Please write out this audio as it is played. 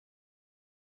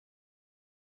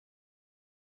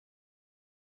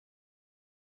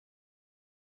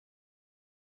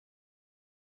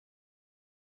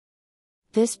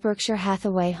This Berkshire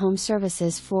Hathaway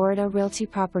HomeServices Florida Realty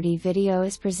property video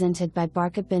is presented by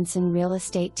Barca Benson Real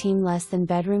Estate Team. Less than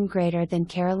bedroom greater than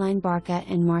Caroline Barca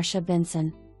and Marcia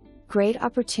Benson. Great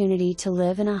opportunity to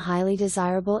live in a highly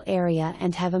desirable area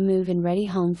and have a move-in ready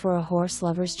home for a horse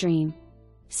lover's dream.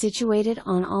 Situated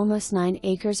on almost 9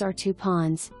 acres are 2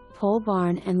 ponds, pole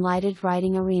barn and lighted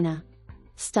riding arena.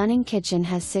 Stunning kitchen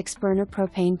has 6-burner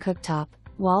propane cooktop,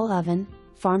 wall oven,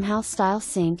 farmhouse style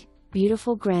sink,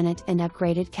 beautiful granite and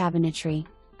upgraded cabinetry.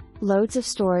 Loads of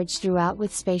storage throughout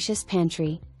with spacious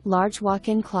pantry, large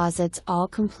walk-in closets all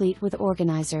complete with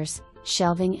organizers,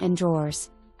 shelving and drawers.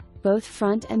 Both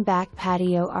front and back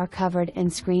patio are covered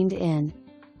and screened in.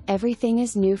 Everything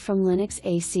is new from Lennox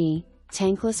AC,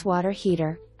 tankless water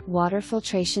heater, water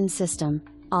filtration system,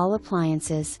 all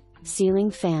appliances,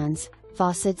 ceiling fans,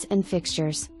 faucets and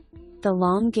fixtures. The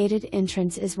long gated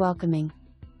entrance is welcoming.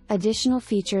 Additional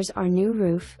features are new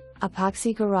roof,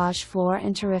 epoxy garage floor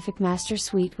and terrific master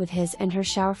suite with his and her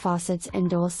shower faucets and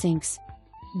dual sinks.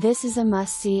 This is a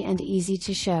must-see and easy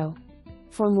to show.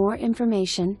 For more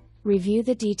information, review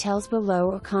the details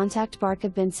below or contact Barca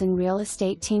Benson Real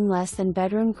Estate Team. Less than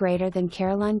bedroom greater than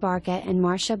Caroline Barca and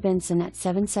Marcia Benson at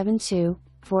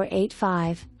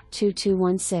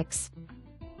 772-485-2216.